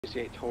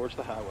Towards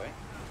the highway.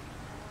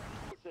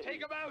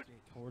 Take him out!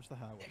 Towards the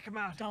highway. Take him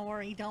out! Don't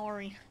worry, don't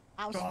worry.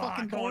 I was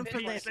fucking born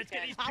for this.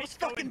 I was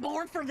fucking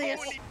born for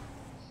this.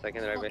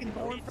 Second driver. I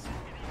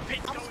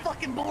was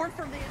fucking born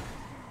for this.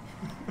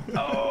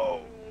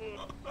 Oh!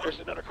 There's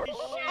another car.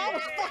 I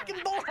was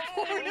fucking born for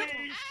Holy this.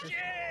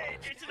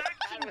 shit! It's an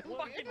action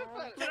fucking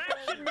it's an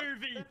action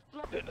movie!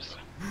 Goodness.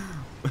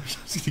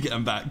 Just need to get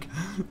him back.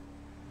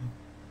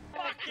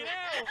 Fucking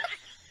hell!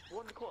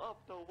 One caught up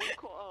though, one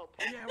caught up.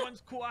 Yeah,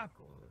 one's caught up.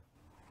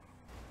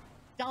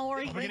 Don't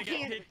worry, We're gonna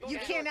get hit. you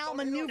can't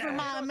outmaneuver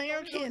my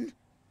American.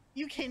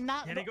 You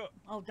cannot. Here they go.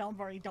 Oh, don't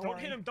worry, don't Don't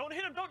worry. hit him, don't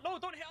hit him, don't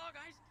hit our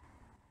guys!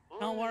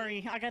 Don't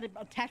worry, I got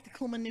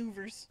tactical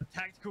maneuvers.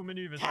 Tactical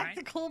maneuvers, right?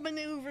 Tactical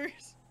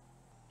maneuvers.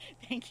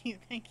 Thank you,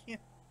 thank you.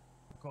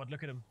 God,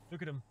 look at him,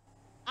 look at him.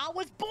 I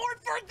was born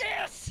for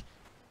this!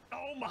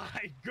 Oh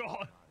my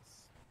god!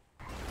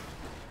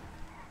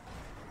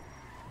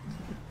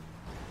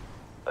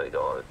 How you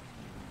doing?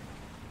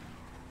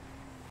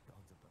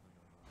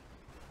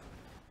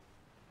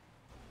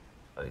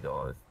 How you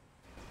doing?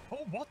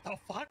 Oh, what the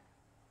fuck?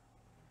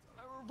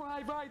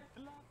 Right. Oh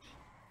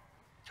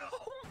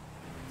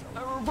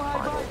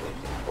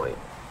Wait.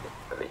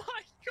 my god!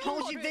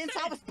 Told you, Vince,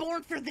 I was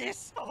born for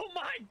this! Oh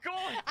my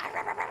god!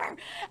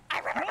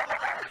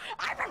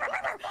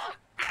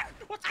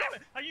 What's going on?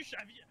 Are you sure?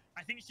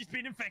 I think she's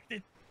been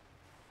infected.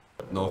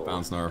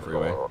 Northbound Snarrow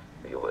Freeway.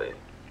 Freeway.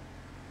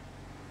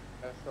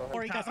 Don't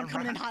worry, guys, I'm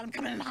coming in hot, I'm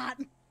coming in hot.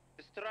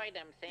 Destroy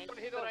them, Saint. Don't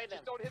hit Destroy us, them.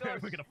 just don't hit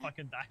us. We're gonna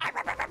fucking die.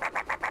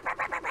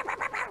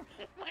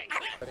 My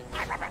God.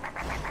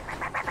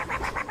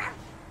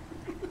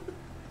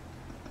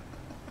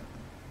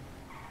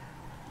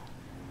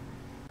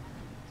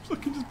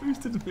 Fucking just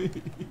boosted me.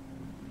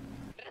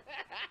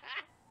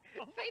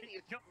 Oh my Saint,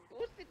 you God.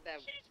 boosted them.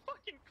 She's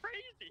fucking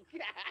crazy.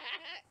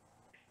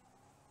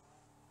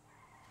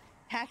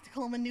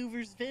 Tactical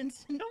maneuvers,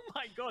 Vince. Oh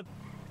my god.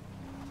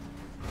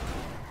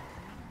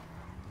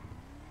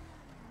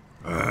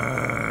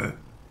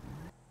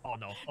 Oh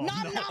no. Oh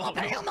Not no.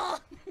 Alabama!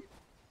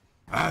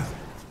 Not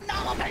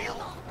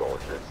Alabama!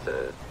 Soldier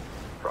says,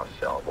 rush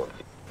out once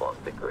you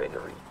lost the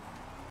granary.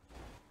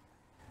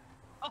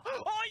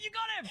 Oh, you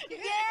got him! Yeah!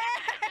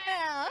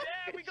 Yeah,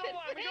 we got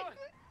one, we got one.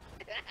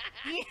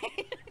 Yeah.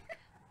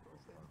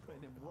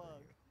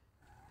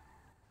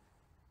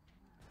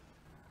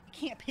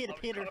 Can't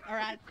pitter, all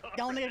right?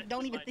 Don't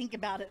even think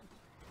about it.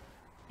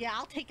 Yeah,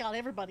 I'll take out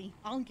everybody.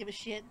 I don't give a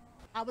shit.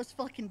 I was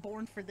fucking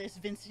born for this,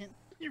 Vincent.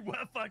 You were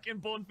fucking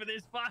born for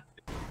this, but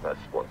That's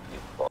once you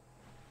lost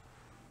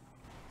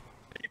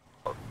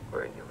the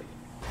granary.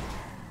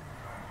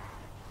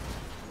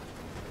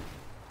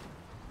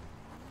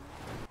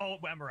 oh,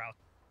 when we're out.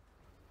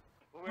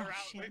 We're Oh, out.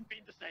 shit. We've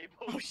been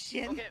disabled. Oh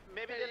shit. Okay,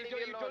 maybe they'll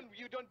leave you alone.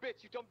 You done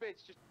bits. Just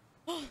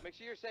make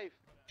sure you're safe.